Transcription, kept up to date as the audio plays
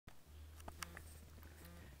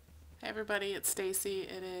everybody, it's Stacy.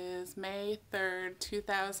 It is May 3rd,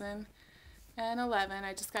 2011.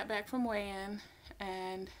 I just got back from weigh-in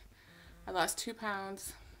and I lost 2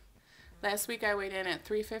 pounds. Last week I weighed in at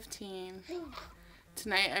 315.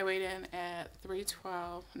 Tonight I weighed in at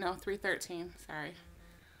 313, sorry.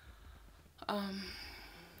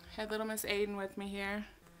 Had little Miss Aiden with me here.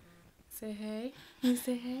 Say hey. You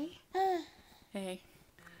say hey? Hey.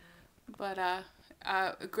 But a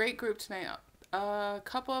great group tonight. A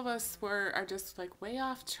couple of us are just like way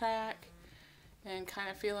off track and kind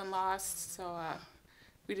of feeling lost, so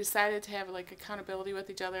we decided to have like accountability with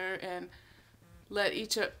each other and let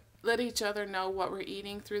each other know what we're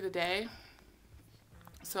eating through the day.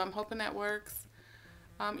 So I'm hoping that works.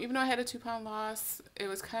 Even though I had a 2-pound loss, it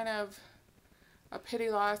was kind of a pity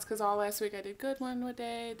loss because all last week I did good one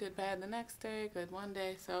day, did bad the next day, good one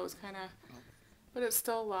day, so it was kind of, but it's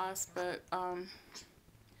still a loss. But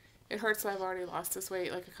it hurts that I've already lost this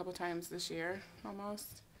weight like a couple times this year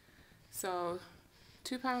almost. So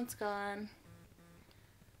 2 pounds gone,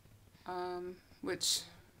 which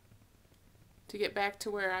to get back to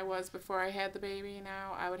where I was before I had the baby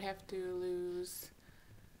now, I would have to lose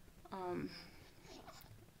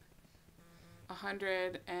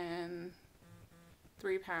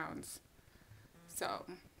 103 pounds. So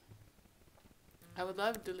I would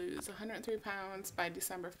love to lose 103 pounds by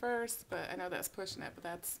December 1st, but I know that's pushing it, but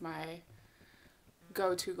that's my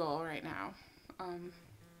go-to goal right now.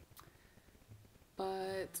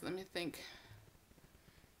 But let me think.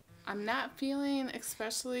 I'm not feeling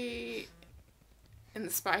especially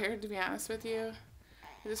inspired, to be honest with you.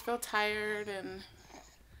 I just feel tired,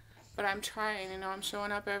 but I'm trying, I'm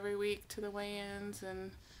showing up every week to the weigh-ins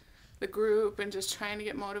and the group and just trying to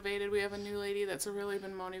get motivated. We have a new lady that's really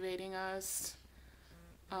been motivating us.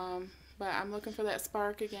 But I'm looking for that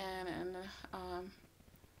spark again, and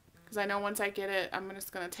because I know once I get it, I'm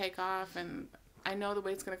just going to take off, and I know the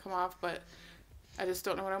weight's going to come off, but I just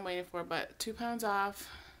don't know what I'm waiting for. But 2 pounds off,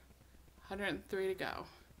 103 to go.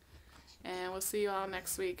 And we'll see you all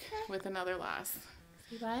next week with another loss.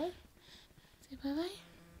 Say bye. Say bye-bye.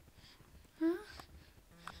 Huh?